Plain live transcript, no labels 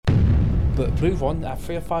but move on, have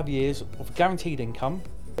 3 or 5 years of guaranteed income.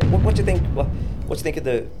 What do you think? What do you think of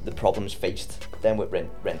the problems faced then with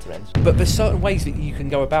rent to rent? But there's certain ways that you can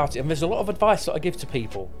go about it, and there's a lot of advice that I give to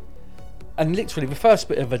people. And literally, the first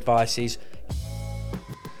bit of advice is,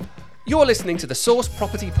 You're listening to the Source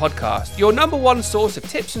Property Podcast, your number one source of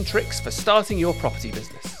tips and tricks for starting your property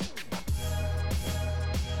business.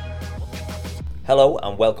 Hello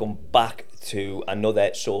and welcome back to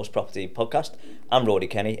another Source Property Podcast. I'm Rory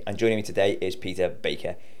Kenny and joining me today is Peter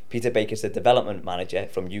Baker. Peter Baker is the Development Manager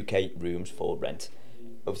from UK Rooms for Rent.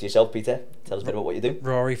 Over to yourself, Peter. Tell us a bit about what you do.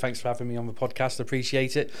 Rory, thanks for having me on the podcast.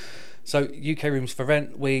 Appreciate it. So, UK Rooms for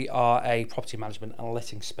Rent, we are a property management and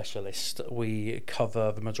letting specialist. We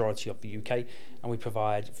cover the majority of the UK and we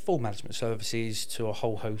provide full management services to a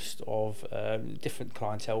whole host of different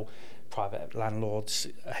clientele, private landlords,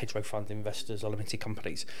 hedgerow fund investors, or limited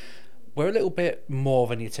companies. We're a little bit more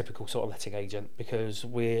than your typical sort of letting agent because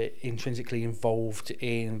we're intrinsically involved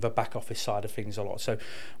in the back office side of things a lot. So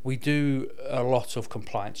we do a lot of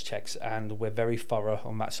compliance checks and we're very thorough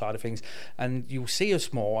on that side of things. And you'll see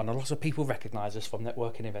us more, and a lot of people recognise us from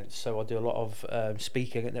networking events. So I do a lot of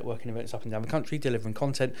speaking at networking events up and down the country, delivering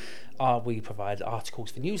content. We provide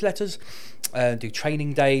articles for newsletters, do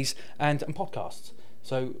training days and podcasts.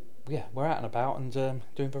 So yeah, we're out and about and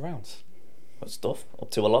doing the rounds. Good stuff.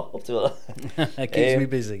 Up to a lot. It keeps me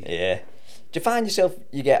busy. Yeah. Do you find yourself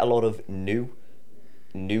you get a lot of new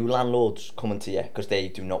landlords coming to you because they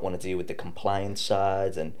do not want to deal with the compliance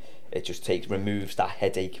side and it just removes that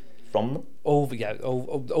headache from them? All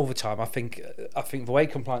the time. I think the way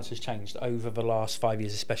compliance has changed over the last 5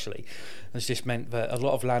 years especially has just meant that a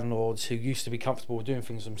lot of landlords who used to be comfortable with doing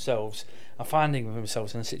things themselves are finding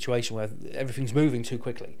themselves in a situation where everything's moving too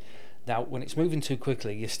quickly. Now, when it's moving too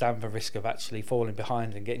quickly, you stand the risk of actually falling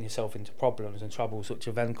behind and getting yourself into problems and troubles, which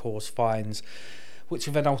will then cause fines, which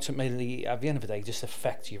will then ultimately, at the end of the day, just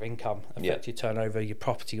affect your income, affect your turnover, your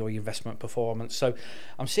property or your investment performance. So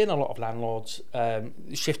I'm seeing a lot of landlords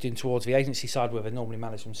shifting towards the agency side where they normally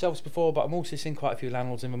manage themselves before, but I'm also seeing quite a few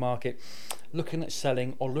landlords in the market looking at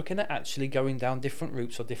selling or looking at actually going down different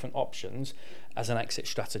routes or different options as an exit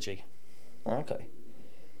strategy. Okay.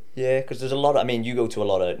 Yeah, because there's a lot of, you go to a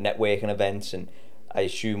lot of networking events and I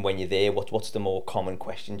assume when you're there, what's the more common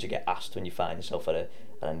questions you get asked when you find yourself at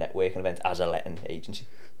a networking event as a letting agency?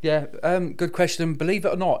 Yeah, good question. Believe it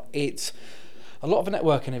or not, it's a lot of the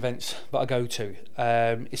networking events that I go to.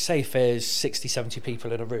 Say if there's 60, 70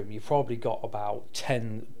 people in a room, you've probably got about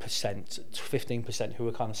 10% to 15% who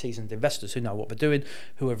are kind of seasoned investors who know what they're doing,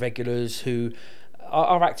 who are regulars, who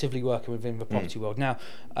are actively working within the property world. Now,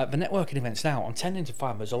 the networking events now, I'm tending to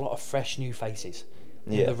find there's a lot of fresh new faces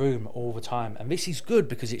in the room all the time. And this is good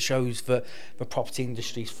because it shows that the property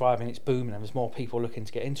industry is thriving, it's booming, and there's more people looking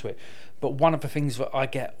to get into it. But one of the things that I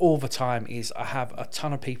get all the time is I have a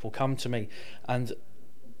ton of people come to me and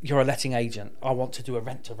you're a letting agent, I want to do a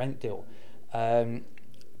rent-to-rent deal.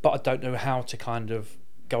 But I don't know how to kind of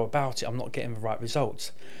go about it. I'm not getting the right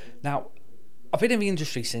results. Now, I've been in the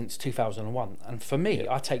industry since 2001, and for me,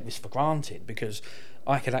 I take this for granted because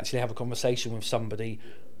I can actually have a conversation with somebody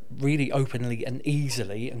really openly and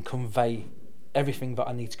easily and convey everything that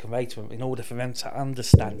I need to convey to them in order for them to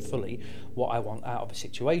understand fully what I want out of a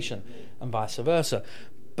situation, and vice versa.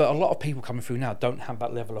 But a lot of people coming through now don't have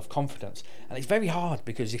that level of confidence, and it's very hard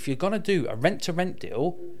because if you're going to do a rent-to-rent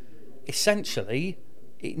deal, essentially,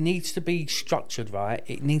 it needs to be structured right,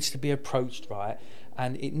 it needs to be approached right,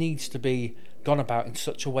 and it needs to be gone about in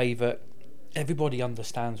such a way that everybody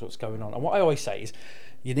understands what's going on. And what I always say is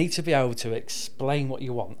you need to be able to explain what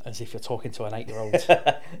you want as if you're talking to an 8-year-old.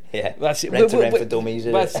 Yeah, that's it. Rent to rent for dummies.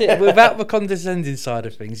 That's it. Without the condescending side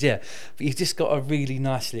of things, yeah. But you've just got to really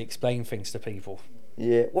nicely explain things to people.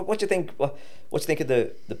 Yeah. What do you think? What do you think of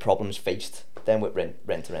the problems faced then with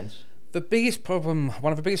rent to rent? One of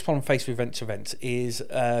the biggest problems faced with rent-to-rent is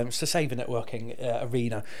to say the networking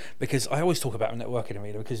arena, because I always talk about the networking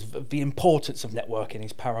arena because the importance of networking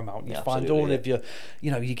is paramount. You find all of your,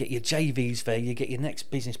 you get your JVs there, you get your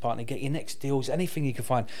next business partner, you get your next deals, anything you can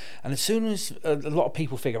find. And as soon as a lot of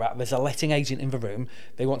people figure out there's a letting agent in the room,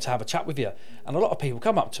 they want to have a chat with you. And a lot of people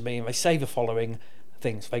come up to me and they say the following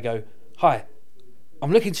things. They go, "Hi,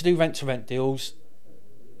 I'm looking to do rent-to-rent deals.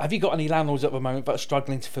 Have you got any landlords at the moment that are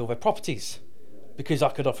struggling to fill their properties? Because I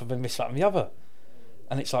could offer them this, that and the other."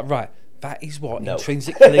 And it's like, right, that is what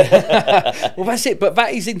intrinsically... Well, that's it, but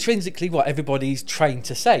that is intrinsically what everybody's trained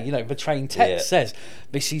to say. The trained text says,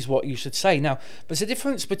 this is what you should say. Now, there's a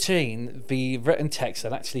difference between the written text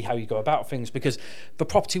and actually how you go about things, because the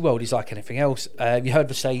property world is like anything else. You heard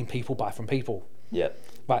the saying, people buy from people. Yeah.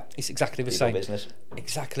 Right, it's exactly the People same. business.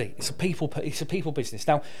 Exactly, it's a people business.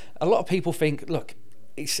 Now, a lot of people think, look,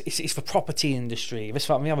 it's the property industry, this,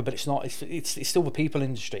 that, and the other, but it's not. It's still the people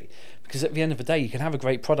industry, because at the end of the day, you can have a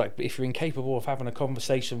great product, but if you're incapable of having a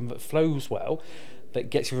conversation that flows well, that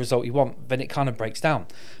gets the result you want, then it kind of breaks down.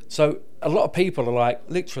 So a lot of people are like,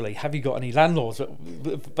 literally, have you got any landlords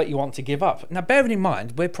that you want to give up? Now, bearing in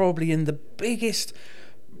mind, we're probably in the biggest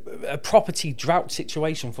property drought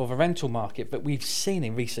situation for the rental market that we've seen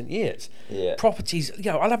in recent years. Yeah. Properties,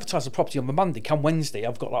 I'll advertise a property on the Monday. Come Wednesday,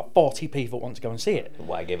 I've got like 40 people that want to go and see it.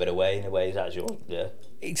 Why give it away in a way as your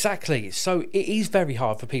Exactly. So it is very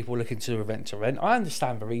hard for people looking to do a rent to rent. I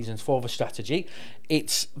understand the reasons for the strategy.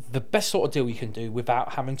 It's the best sort of deal you can do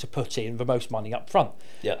without having to put in the most money up front.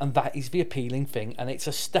 Yeah. And that is the appealing thing, and it's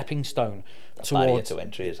a stepping stone barrier to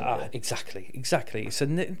entry, isn't it? Exactly. It's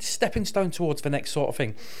a stepping stone towards the next sort of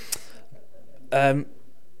thing.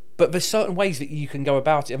 But there's certain ways that you can go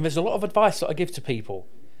about it, and there's a lot of advice that I give to people.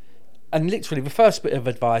 And literally, the first bit of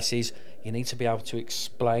advice is you need to be able to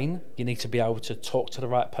explain, you need to be able to talk to the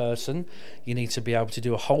right person, you need to be able to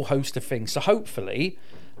do a whole host of things. So hopefully,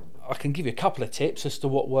 I can give you a couple of tips as to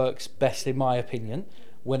what works best, in my opinion,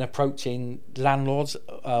 when approaching landlords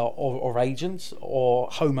or agents or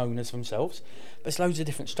homeowners themselves. There's loads of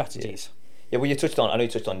different strategies. Yeah, well, I know you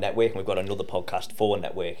touched on networking. We've got another podcast for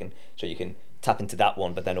networking, so you can tap into that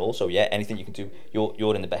one. But then also, anything you can do,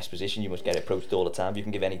 you're in the best position. You must get approached all the time. If you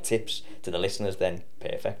can give any tips to the listeners, then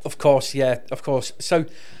perfect. Of course. So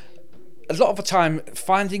a lot of the time,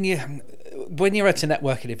 when you're at a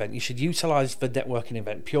networking event, you should utilise the networking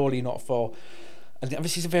event purely not for, and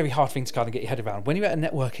this is a very hard thing to kind of get your head around. When you're at a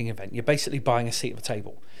networking event, you're basically buying a seat at the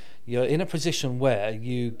table. You're in a position where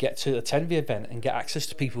you get to attend the event and get access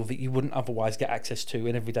to people that you wouldn't otherwise get access to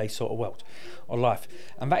in everyday sort of world or life.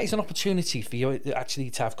 And that is an opportunity for you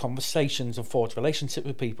actually to have conversations and forge relationships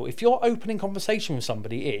with people. If your opening conversation with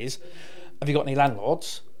somebody is, have you got any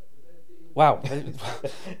landlords? Wow.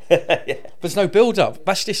 There's no build-up.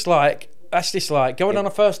 That's just like going on a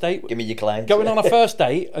first date. Give me your clients. Going on a first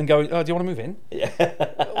date and going, oh, do you want to move in? Yeah.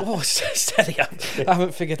 Oh, steady up. I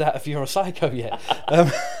haven't figured out if you're a psycho yet.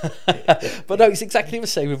 But no, it's exactly the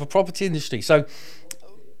same with the property industry. So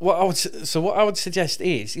what I would suggest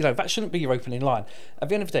is, that shouldn't be your opening line. At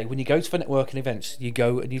the end of the day, when you go to the networking events, you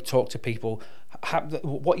go and you talk to people.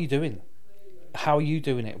 What are you doing? How are you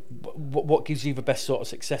doing it? What gives you the best sort of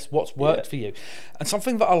success? What's worked for you? And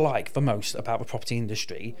something that I like the most about the property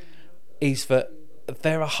industry is that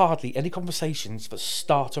there are hardly any conversations that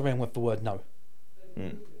start around with the word no.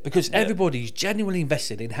 Because everybody's genuinely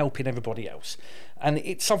invested in helping everybody else. And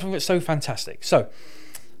it's something that's so fantastic. So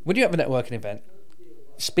when you're at the networking event,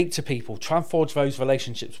 speak to people, try and forge those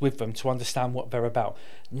relationships with them to understand what they're about.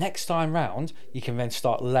 Next time round, you can then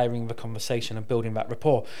start layering the conversation and building that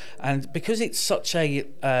rapport. And because it's such a,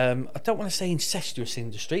 I don't want to say incestuous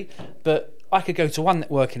industry, but I could go to one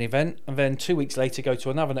networking event and then 2 weeks later go to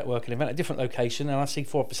another networking event at a different location and I see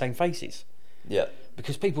 4 of the same faces. Yeah.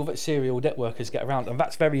 Because people that serial networkers get around, and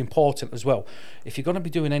that's very important as well. If you're going to be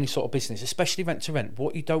doing any sort of business, especially rent to rent,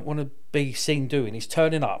 what you don't want to be seen doing is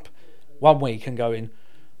turning up 1 week and going,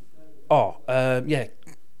 can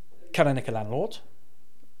I nick a landlord?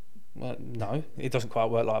 Well, no, it doesn't quite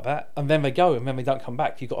work like that. And then they go, and then they don't come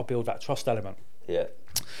back. You've got to build that trust element. Yeah.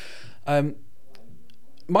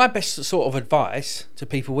 My best sort of advice to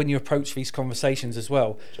people when you approach these conversations as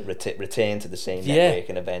well. So return to the same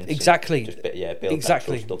networking events. Exactly. Build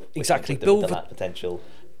exactly. that trust up Exactly. Build that potential.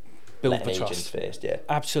 Build the trust first, yeah.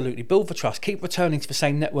 Absolutely, build the trust. Keep returning to the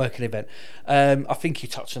same networking event. I think you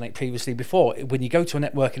touched on it previously before. When you go to a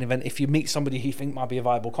networking event, if you meet somebody who you think might be a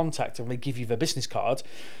viable contact and they give you their business card,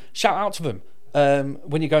 shout out to them.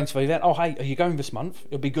 When you're going to the event, oh hey, are you going this month?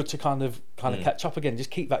 It'll be good to kind of catch up again. Just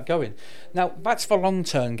keep that going. Now that's the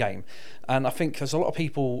long-term game, and I think there's a lot of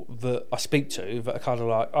people that I speak to that are kind of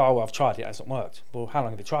like, oh, well, I've tried it, hasn't worked. Well, how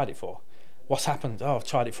long have you tried it for? What's happened? Oh, I've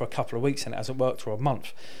tried it for a couple of weeks and it hasn't worked for a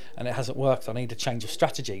month, and it hasn't worked. I need a change of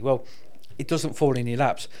strategy. Well, it doesn't fall in your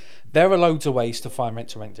laps. There are loads of ways to find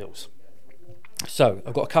rent-to-rent deals. So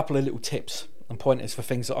I've got a couple of little tips and pointers for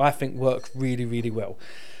things that I think work really, really well.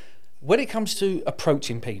 When it comes to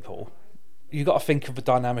approaching people, you've got to think of the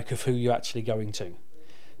dynamic of who you're actually going to.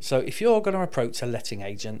 So if you're going to approach a letting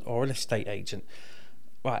agent or an estate agent,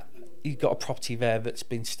 right, you've got a property there that's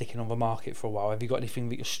been sticking on the market for a while. Have you got anything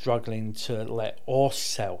that you're struggling to let or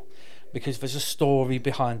sell? Because there's a story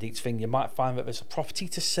behind each thing. You might find that there's a property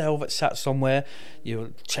to sell that's sat somewhere. You'll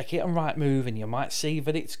check it on Rightmove and you might see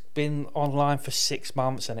that it's been online for 6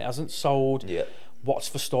 months and it hasn't sold. Yeah. What's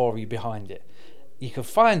the story behind it? You can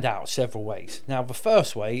find out several ways. Now, the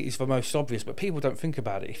first way is the most obvious, but people don't think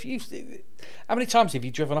about it. How many times have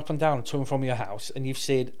you driven up and down to and from your house and you've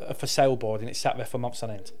seen a for sale board and it's sat there for months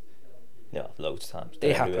on end? Yeah, loads of times.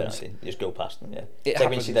 It Everywhere, happens. You just go past them, yeah. It It's like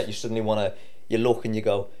when you happens. see that, you suddenly want to, you look and you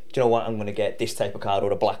go, do you know what, I'm going to get this type of car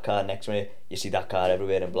or a black car next to me. You see that car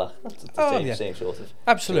everywhere in black. That's the same sort of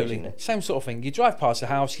Absolutely. situation, Same sort of thing. You drive past the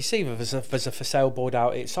house, you see there's a for sale board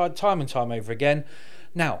out outside time and time over again.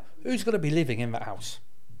 Now, who's going to be living in that house?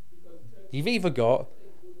 You've either got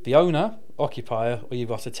the owner, occupier, or you've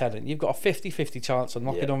got a tenant. You've got a 50-50 chance of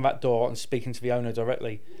knocking on that door and speaking to the owner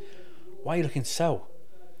directly. Why are you looking to sell?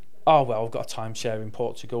 Oh, well, I've got a timeshare in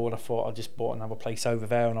Portugal and I thought I just bought another place over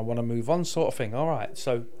there and I want to move on, sort of thing. All right,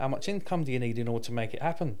 so how much income do you need in order to make it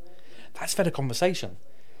happen? That's then a conversation.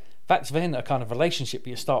 That's then a kind of relationship that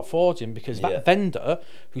you start forging, because that vendor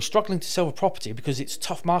who's struggling to sell a property because it's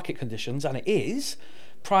tough market conditions, and it is,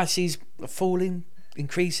 prices are falling,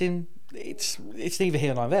 increasing, it's neither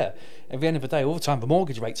here nor there. At the end of the day, all the time the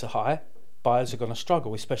mortgage rates are high, buyers are going to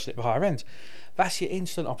struggle, especially at the higher end. That's your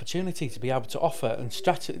instant opportunity to be able to offer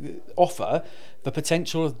offer the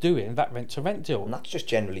potential of doing that rent-to-rent deal. And that's just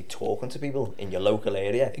generally talking to people in your local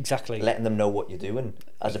area. Exactly. Letting them know what you're doing,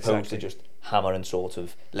 as opposed to just hammering sort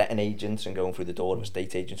of letting agents and going through the door of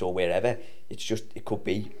estate agents or wherever. It's just, it could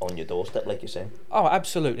be on your doorstep, like you're saying. Oh,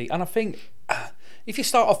 absolutely. And I think if you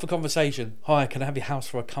start off the conversation, hi, can I have your house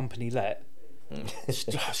for a company let?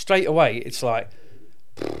 Straight away, it's like,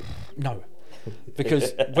 no.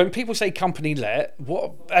 Because when people say company let,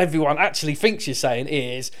 what everyone actually thinks you're saying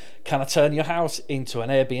is, can I turn your house into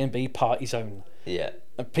an Airbnb party zone? Yeah.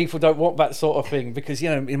 And people don't want that sort of thing because,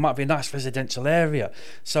 you know, it might be a nice residential area.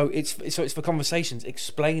 So it's for conversations.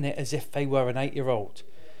 Explain it as if they were an 8-year-old,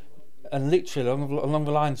 and literally along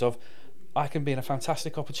the lines of, I can be in a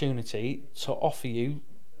fantastic opportunity to offer you,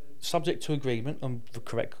 subject to agreement and the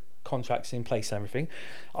correct contracts in place and everything,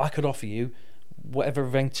 I could offer you whatever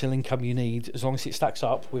rental income you need, as long as it stacks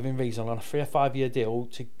up within reason, on a 3 or 5 year deal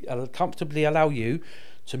to comfortably allow you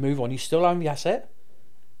to move on. You still own the asset,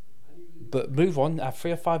 but move on, have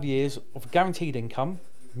 3 or 5 years of guaranteed income,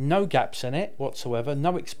 no gaps in it whatsoever,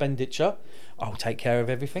 no expenditure. I'll take care of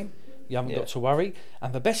everything. You haven't got to worry.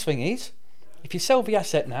 And the best thing is, if you sell the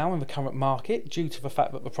asset now in the current market, due to the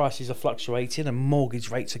fact that the prices are fluctuating and mortgage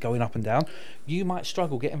rates are going up and down, you might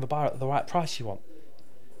struggle getting the buyer at the right price you want.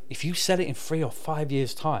 If you sell it in 3 or 5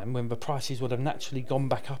 years' time, when the prices would have naturally gone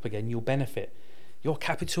back up again, you'll benefit. Your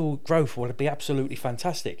capital growth will be absolutely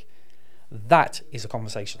fantastic. That is a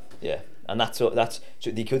conversation. Yeah, and that's so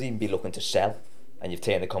they could even be looking to sell, and you've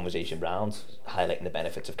turned the conversation round, highlighting the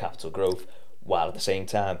benefits of capital growth, while at the same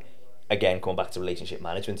time, again, going back to relationship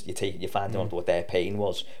management, you find out what their pain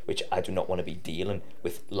was, which I do not want to be dealing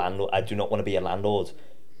with landlord. I do not want to be a landlord,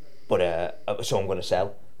 but so I'm going to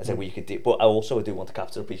sell. I said, well, you could do, but I do want the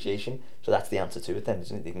capital appreciation. So that's the answer to it then,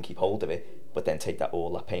 isn't it? They can keep hold of it, but then take that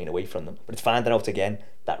pain away from them. But it's finding out again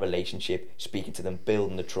that relationship, speaking to them,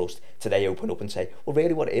 building the trust, till they open up and say, well,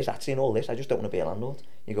 really what it is, actually in all this, I just don't want to be a landlord.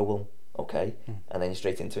 You go, well, okay, and then you're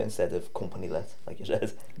straight into it instead of company let, like you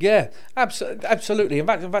said. Yeah, absolutely. And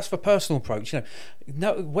that's the personal approach. You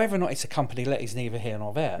know, whether or not it's a company let is neither here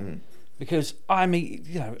nor there. Because I meet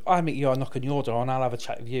you, I knock on your door and I'll have a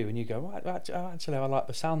chat with you, and you go, right, actually, I like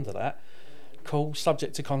the sound of that. Cool,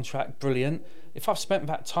 subject to contract, brilliant. If I've spent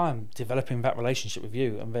that time developing that relationship with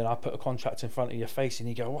you, and then I put a contract in front of your face, and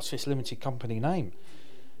you go, what's this limited company name?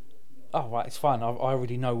 Oh, right, it's fine. I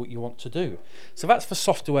already know what you want to do. So that's the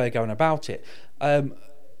softer way of going about it.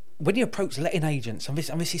 When you approach letting agents, and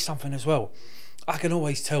this is something as well, I can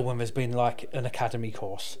always tell when there's been like an academy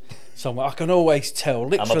course somewhere. I can always tell,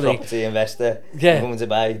 literally. I'm a property investor. Yeah. I'm going to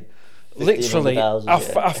buy literally,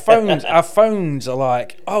 our phones are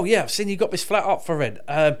like, oh yeah, I've seen you got this flat up for rent.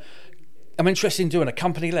 I'm interested in doing a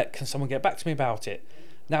company let. Can someone get back to me about it?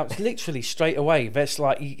 Now, it's literally straight away, that's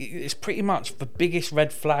like, it's pretty much the biggest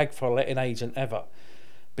red flag for a letting agent ever.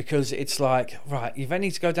 Because it's like, right, you then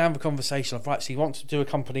need to go down the conversation of, right, so you want to do a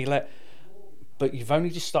company let, but you've only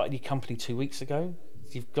just started your company 2 weeks ago.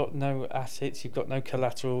 You've got no assets, you've got no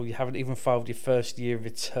collateral, you haven't even filed your first year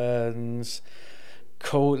returns.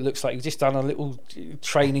 Cool, it looks like you've just done a little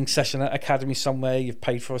training session at academy somewhere, you've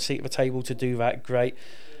paid for a seat at the table to do that, great.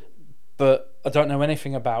 But I don't know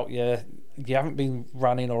anything about you. You haven't been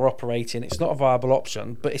running or operating. It's not a viable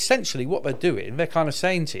option. But essentially what they're doing, they're kind of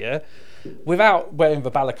saying to you, without wearing the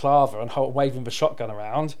balaclava and waving the shotgun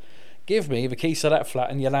around, give me the keys to that flat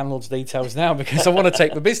and your landlord's details now, because I want to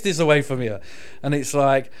take the business away from you. And it's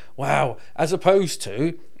like, wow. As opposed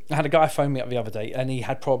to, I had a guy phone me up the other day, and he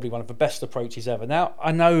had probably one of the best approaches ever. Now,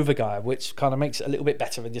 I know the guy, which kind of makes it a little bit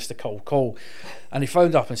better than just a cold call. And he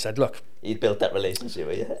phoned up and said, look... You'd built that relationship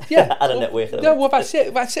with you. Yeah. At a networking event. No, well, that's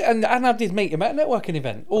it. And I did meet him at a networking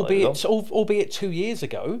event, albeit 2 years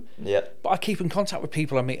ago. Yeah. But I keep in contact with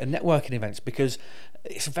people I meet at networking events because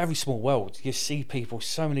it's a very small world. You see people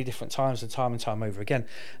so many different times and time over again.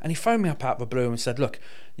 And he phoned me up out of the blue and said, look,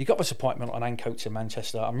 you got this appointment on Ancoats in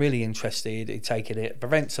Manchester. I'm really interested in taking it. The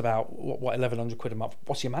rent's about, what, 1,100 quid a month.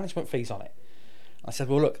 What's your management fees on it? I said,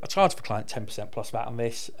 well, look, I charge the client 10% plus VAT on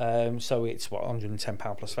this. So it's, what,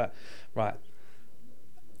 £110 plus VAT. Right.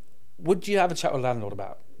 Would you have a chat with the landlord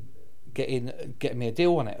about getting me a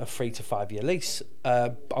deal on it, a 3 to 5 year lease?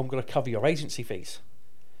 I'm going to cover your agency fees.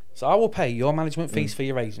 So I will pay your management fees for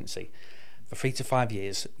your agency for 3 to 5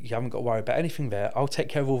 years. You haven't got to worry about anything there. I'll take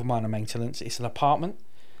care of all the minor maintenance. It's an apartment,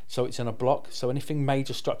 so it's in a block. So anything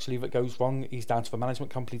major structurally that goes wrong is down to the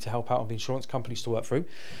management company to help out, and the insurance companies to work through.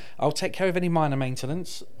 I'll take care of any minor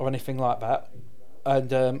maintenance or anything like that.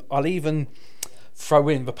 And I'll even throw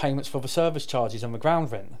in the payments for the service charges and the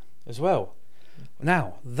ground rent as well.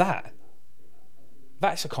 Now,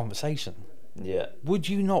 that's a conversation. Yeah. Would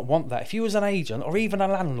you not want that? If you was an agent or even a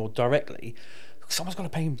landlord directly, someone's got to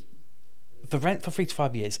pay the rent for 3 to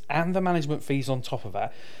 5 years and the management fees on top of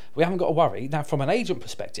that. We haven't got to worry. Now, from an agent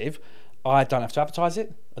perspective, I don't have to advertise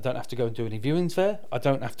it. I don't have to go and do any viewings there. I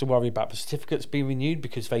don't have to worry about the certificates being renewed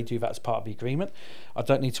because they do that as part of the agreement. I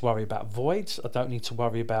don't need to worry about voids. I don't need to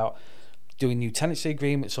worry about doing new tenancy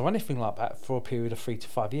agreements or anything like that for a period of 3 to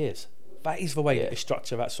 5 years. That is the way that you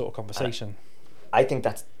structure that sort of conversation. I think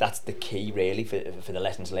that's the key really for the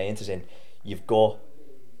lessons learned, is in you've got,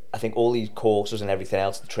 I think all these courses and everything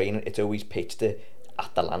else, the training, it's always pitched at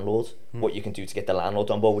the landlord, what you can do to get the landlord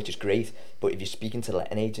on board, which is great. But if you're speaking to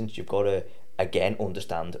letting agents, you've got to again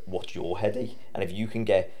understand what's your headache, and if you can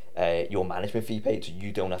get your management fee paid, so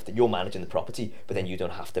you don't have to, you're managing the property, but then you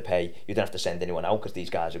don't have to pay, you don't have to send anyone out because these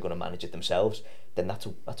guys are going to manage it themselves, then that's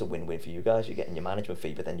a win-win for you guys. You're getting your management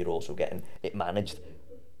fee, but then you're also getting it managed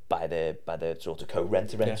by the sort of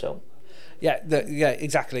co-renter rent. So yeah,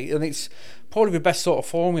 exactly, and it's probably the best sort of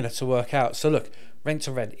formula to work out. So look, rent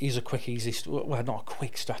to rent is a quick, easy, well, not a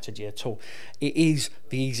quick strategy at all. It is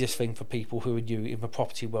the easiest thing for people who are new in the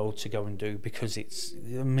property world to go and do, because it's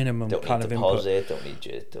a minimum kind of deposit,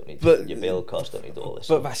 input. Don't need your bill cost, don't need all this.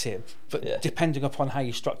 But that's it. But depending upon how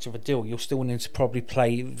you structure the deal, you'll still need to probably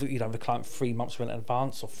play, the client 3 months rent in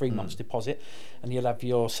advance or 3 months deposit, and you'll have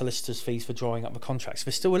your solicitor's fees for drawing up the contracts.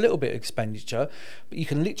 There's still a little bit of expenditure, but you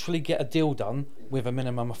can literally get a deal done with a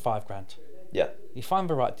minimum of £5,000. Yeah. You find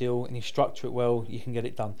the right deal and you structure it well, you can get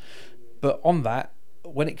it done. But on that,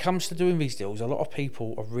 when it comes to doing these deals, a lot of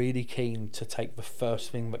people are really keen to take the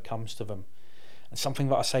first thing that comes to them. And something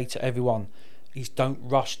that I say to everyone is, don't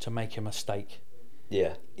rush to make a mistake.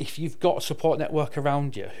 Yeah. If you've got a support network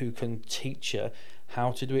around you who can teach you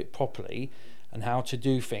how to do it properly and how to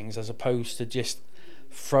do things, as opposed to just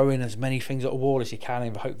throwing as many things at a wall as you can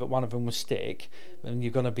in the hope that one of them will stick, then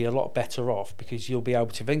you're going to be a lot better off, because you'll be able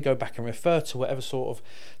to then go back and refer to whatever sort of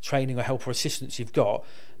training or help or assistance you've got,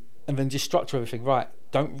 and then just structure everything right.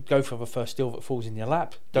 Don't go for the first deal that falls in your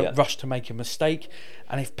lap. Don't rush to make a mistake.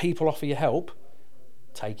 And if people offer you help,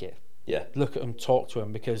 take it. Yeah. Look at them, talk to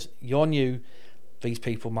them, because you're new. These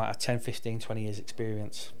people might have 10, 15, 20 years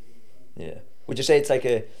experience. Yeah. Would you say it's like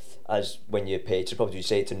as when you purchase a property, you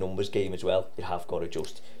say it's a numbers game as well? You have got to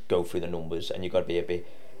just go through the numbers, and you've got to be a bit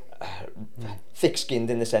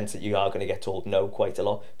thick-skinned in the sense that you are going to get told no quite a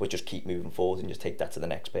lot, but just keep moving forward and just take that to the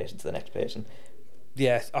next person.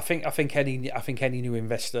 Yeah, I think any new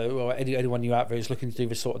investor or anyone new out there who's looking to do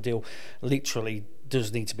this sort of deal literally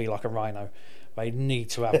does need to be like a rhino. They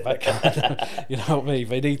need to have that kind of, you know what I mean?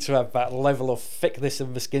 They need to have that level of thickness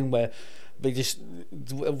in the skin where they just,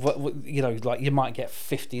 like you might get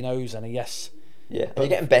 50 no's and a yes. Yeah, and you're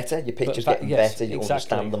getting better. Your picture's getting better. You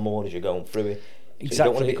understand them more as you're going through it. So you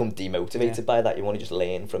don't want to become demotivated by that. You want to just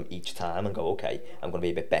learn from each time and go, okay, I'm going to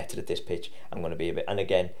be a bit better at this pitch. I'm going to be a bit, and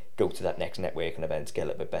again, go to that next networking event to get a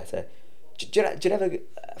little bit better. Do you ever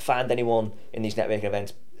find anyone in these networking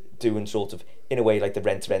events doing sort of, in a way, like the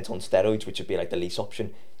rent-to-rent on steroids, which would be like the lease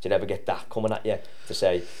option? Do you ever get that coming at you to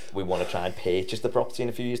say, we want to try and purchase the property in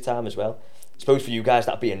a few years' time as well? I suppose for you guys,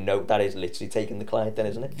 that'd be a note. That is literally taking the client then,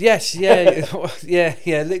 isn't it? Yes, yeah.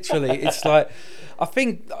 yeah, literally. It's like, I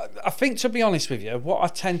think to be honest with you, what I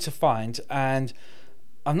tend to find, and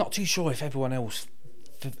I'm not too sure if everyone else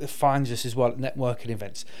finds this as well at networking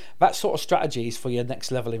events, that sort of strategy is for your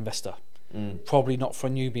next level investor. Probably not for a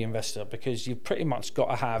newbie investor, because you've pretty much got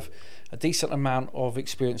to have a decent amount of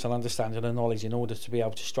experience and understanding and knowledge in order to be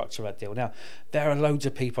able to structure that deal. Now, there are loads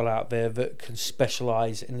of people out there that can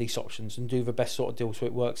specialise in lease options and do the best sort of deal so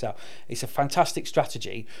it works out. It's a fantastic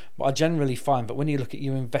strategy, but I generally find that when you look at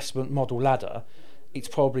your investment model ladder, it's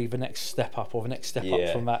probably the next step up, or the next step up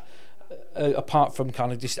from that, apart from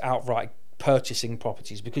kind of just outright purchasing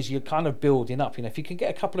properties, because you're kind of building up. If you can get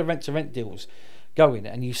a couple of rent-to-rent deals going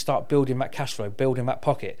and you start building that cash flow, building that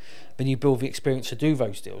pocket, then you build the experience to do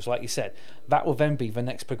those deals. Like you said, that will then be the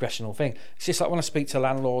next progressional thing. It's just like when I speak to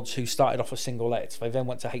landlords who started off as single lets, they then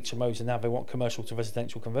went to HMOs, and now they want commercial to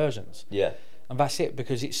residential conversions. Yeah. And that's it,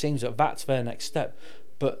 because it seems that that's their next step.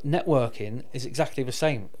 But networking is exactly the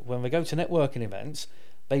same. When they go to networking events,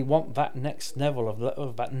 they want that next level of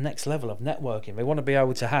networking. They want to be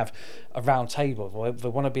able to have a round table, or they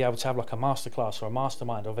want to be able to have like a masterclass or a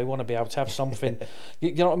mastermind, or they want to be able to have something,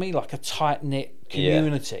 you know what I mean, like a tight knit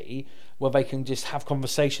community where they can just have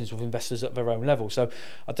conversations with investors at their own level. So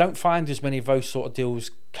I don't find as many of those sort of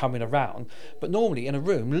deals coming around. But normally in a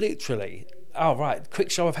room, literally, quick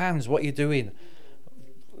show of hands, what are you doing?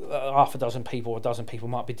 Half a dozen people, a dozen people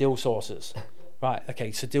might be deal sources. Right,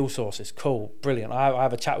 okay, so deal sources, cool, brilliant. I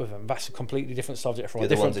have a chat with them. That's a completely different subject from a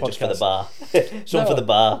different podcast. Just for the bar. Some for the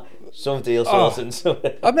bar, some deal sources.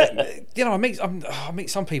 I meet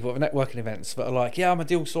some people at networking events that are like, yeah, I'm a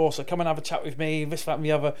deal sourcer, come and have a chat with me, this, that and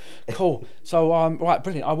the other. Cool. So, right,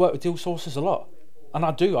 brilliant. I work with deal sources a lot. And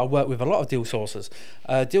I work with a lot of deal sources.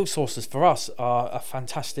 Deal sources for us are a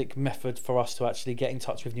fantastic method for us to actually get in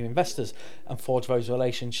touch with new investors and forge those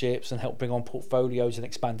relationships and help bring on portfolios and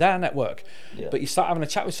expand our network. Yeah. But you start having a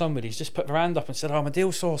chat with somebody who's just put their hand up and said, I'm a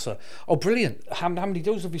deal sourcer. Oh, brilliant. How many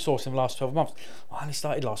deals have you sourced in the last 12 months? I only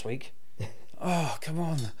started last week. Oh, come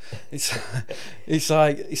on. It's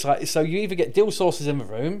like, so you either get deal sources in the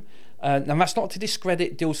room, and that's not to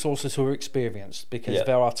discredit deal sources who are experienced, because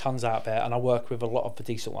there are tons out there, and I work with a lot of the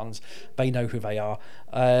decent ones. They know who they are.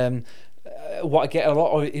 What I get a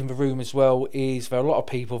lot of in the room as well is there are a lot of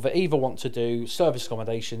people that either want to do service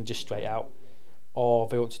accommodation just straight out, or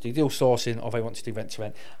they want to do deal sourcing, or they want to do rent to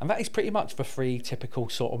rent. And that is pretty much the three typical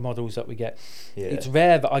sort of models that we get. Yeah. It's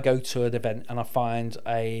rare that I go to an event and I find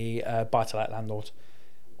a buy-to-let landlord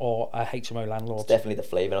or a HMO landlord. It's definitely the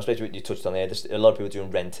flavour. And I suppose what you touched on there, there's a lot of people doing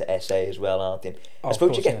rent to SA as well, aren't they? I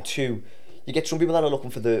suppose you get some people that are looking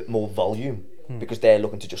for the more volume, because they're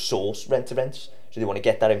looking to just source rent to rents. So they want to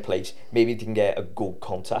get that in place. Maybe they can get a good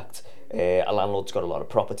contact. A landlord's got a lot of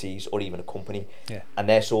properties, or even a company, and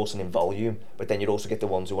they're sourcing in volume. But then you also get the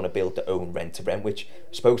ones who want to build their own rent to rent, which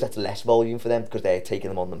I suppose that's less volume for them, because they're taking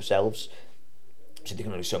them on themselves. So they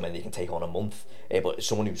can only so many they can take on a month. But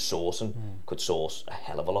someone who's sourcing could source a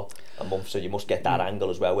hell of a lot a month. So you must get that angle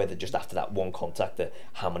as well, where they're just after that one contact,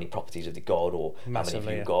 how many properties have they got, or massively, how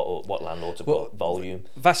many have you got, or what landlords have got, volume.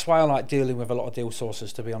 That's why I like dealing with a lot of deal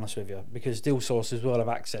sources, to be honest with you, because deal sources will have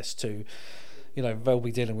access to, they'll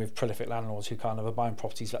be dealing with prolific landlords who kind of are buying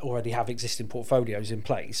properties that already have existing portfolios in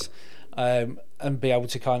place, and be able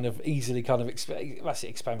to kind of easily kind of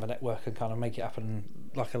expand the network and kind of make it happen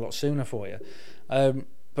like a lot sooner for you.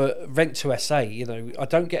 But rent to SA, I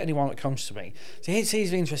don't get anyone that comes to me. So here's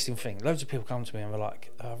the interesting thing. Loads of people come to me and they're like,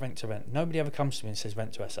 rent to rent. Nobody ever comes to me and says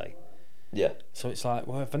rent to SA. Yeah. So it's like,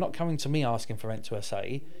 well, if they're not coming to me asking for rent to SA,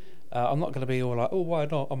 I'm not going to be all like, oh, why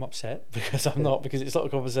not? I'm upset, because I'm not, because it's not a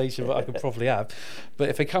conversation that I could probably have. But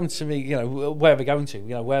if they come to me, where are they going to?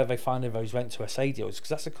 Where are they finding those rent to SA deals? Because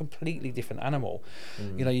that's a completely different animal.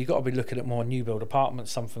 You've got to be looking at more new build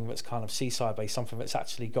apartments, something that's kind of seaside based, something that's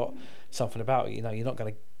actually got something about it. You're not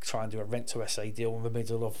going to try and do a rent to SA deal in the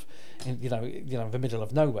middle of, the middle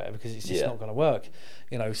of nowhere, because it's just not going to work.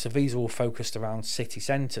 So these are all focused around city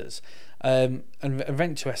centres, and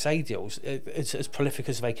rent to SA deals, it's as prolific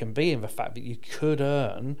as they can be in the fact that you could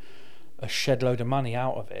earn a shed load of money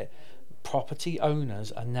out of it. Property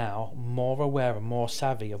owners are now more aware and more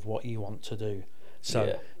savvy of what you want to do.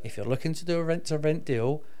 So if you're looking to do a rent to rent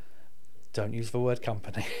deal, don't use the word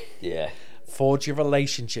company. Forge your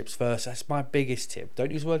relationships first. That's my biggest tip.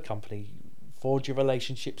 Don't use the word company. Forge your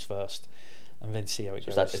relationships first, and then see how it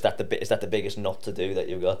goes. Is that the biggest not to do that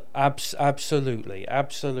you've got? Absolutely.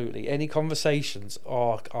 Any conversations?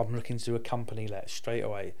 Oh, I'm looking to do a company let straight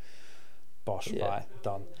away. Bosh, right,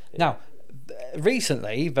 done. Now,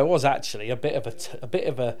 recently there was actually a bit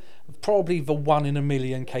of a probably the 1 in a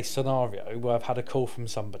million case scenario where I've had a call from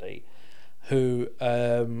somebody who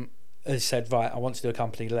has said, right, I want to do a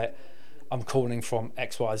company let. I'm calling from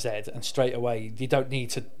XYZ, and straight away, you don't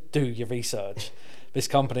need to do your research. This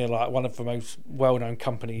company are like one of the most well-known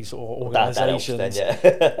companies or organisations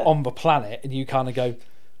on the planet, and you kind of go,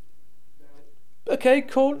 Okay,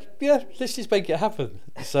 cool. Yeah, let's just make it happen.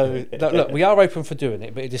 So look, we are open for doing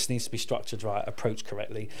it, but it just needs to be structured right, approached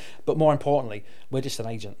correctly. But more importantly, we're just an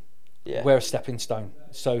agent. Yeah. We're a stepping stone.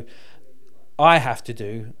 So I have to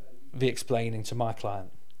do the explaining to my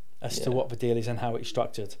client as to what the deal is and how it's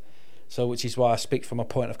structured. So which is why I speak from a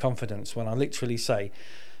point of confidence when I literally say,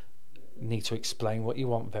 need to explain what you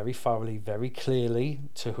want very thoroughly, very clearly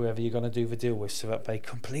to whoever you're going to do the deal with, so that they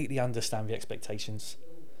completely understand the expectations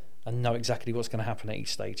and know exactly what's going to happen at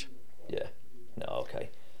each stage. Yeah. No,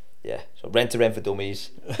 okay. Yeah. So rent to rent for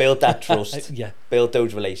dummies. Build that trust. Yeah. Build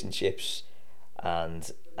those relationships,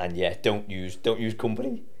 and yeah, don't use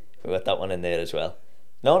company. We got that one in there as well.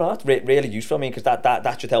 No, it's really useful. I mean, because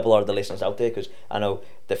that should help a lot of the listeners out there. Because I know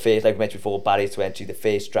the first, like we mentioned before, barriers to entry. The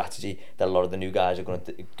first strategy that a lot of the new guys are going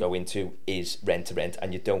to go into is rent to rent,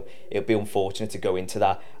 and it'll be unfortunate to go into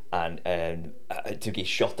that and to get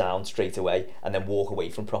shot down straight away and then walk away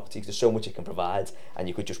from property. There's so much it can provide, and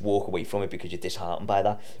you could just walk away from it because you're disheartened by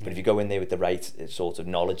that. But if you go in there with the right sort of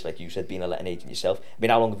knowledge, like you said, being a letting agent yourself. I mean,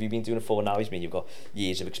 how long have you been doing it for now? I mean, you've got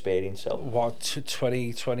years of experience. So what,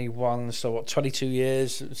 2021? So what, 22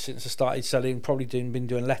 years since I started selling. Probably been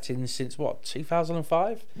doing lettings since what,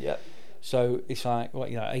 2005? Yeah. So it's like, what,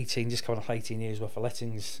 18, just coming off 18 years worth of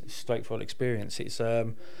lettings, straightforward experience. It's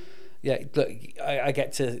yeah, look, I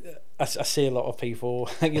get to, I see a lot of people,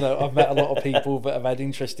 I've met a lot of people that have had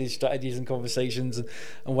interesting strategies and conversations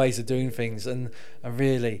and ways of doing things, and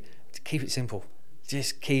really, keep it simple.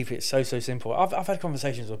 Just keep it so simple. I've had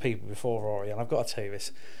conversations with people before, Rory, and I've got to tell you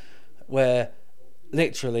this, where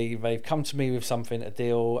literally they've come to me with something, a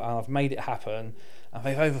deal, and I've made it happen, and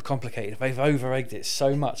they've overcomplicated, they've over-egged it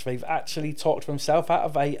so much, they've actually talked themselves out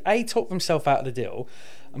of talked themselves out of the deal,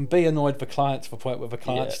 and be annoyed the client to the point where the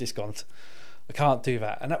client's just gone, I can't do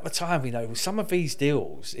that. And at the time, some of these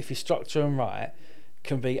deals, if you structure them right,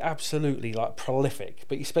 can be absolutely like prolific,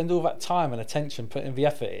 but you spend all that time and attention putting the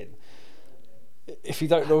effort in. If you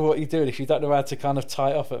don't know what you're doing, if you don't know how to kind of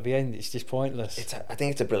tie it off at the end, it's just pointless. I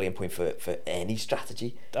think it's a brilliant point for any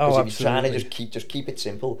strategy. Oh, if you're trying to just keep it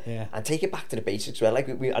simple, and take it back to the basics. Well, like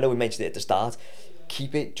I know we mentioned it at the start.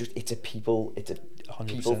 Keep it just. It's a people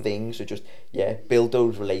 100%. Thing. So just build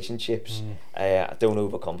those relationships. Don't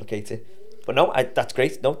overcomplicate it. But no, that's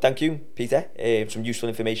great. No, thank you, Peter. Some useful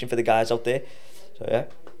information for the guys out there. So yeah,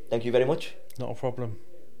 thank you very much. Not a problem.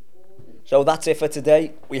 So that's it for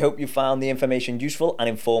today. We hope you found the information useful and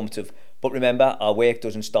informative. But remember, our work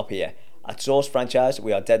doesn't stop here. At Source Franchise,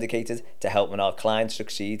 we are dedicated to helping our clients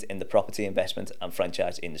succeed in the property investment and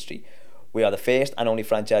franchise industry. We are the first and only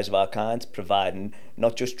franchise of our kind, providing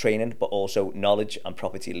not just training, but also knowledge and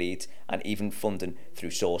property leads, and even funding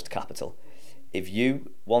through sourced capital. If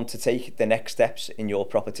you want to take the next steps in your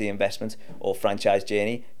property investment or franchise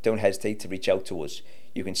journey, don't hesitate to reach out to us.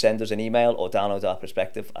 You can send us an email or download our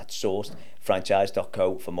perspective at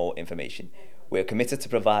sourcedfranchise.co for more information. We are committed to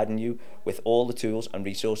providing you with all the tools and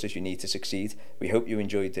resources you need to succeed. We hope you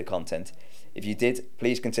enjoyed the content. If you did,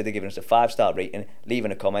 please consider giving us a 5-star rating,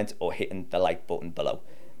 leaving a comment, or hitting the like button below.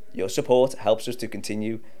 Your support helps us to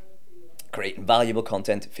continue creating valuable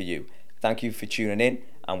content for you. Thank you for tuning in,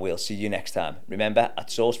 and we'll see you next time. Remember,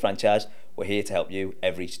 at Source Franchise, we're here to help you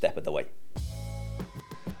every step of the way.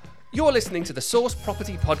 You're listening to the Source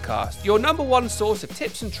Property Podcast, your #1 source of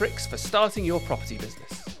tips and tricks for starting your property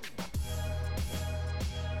business.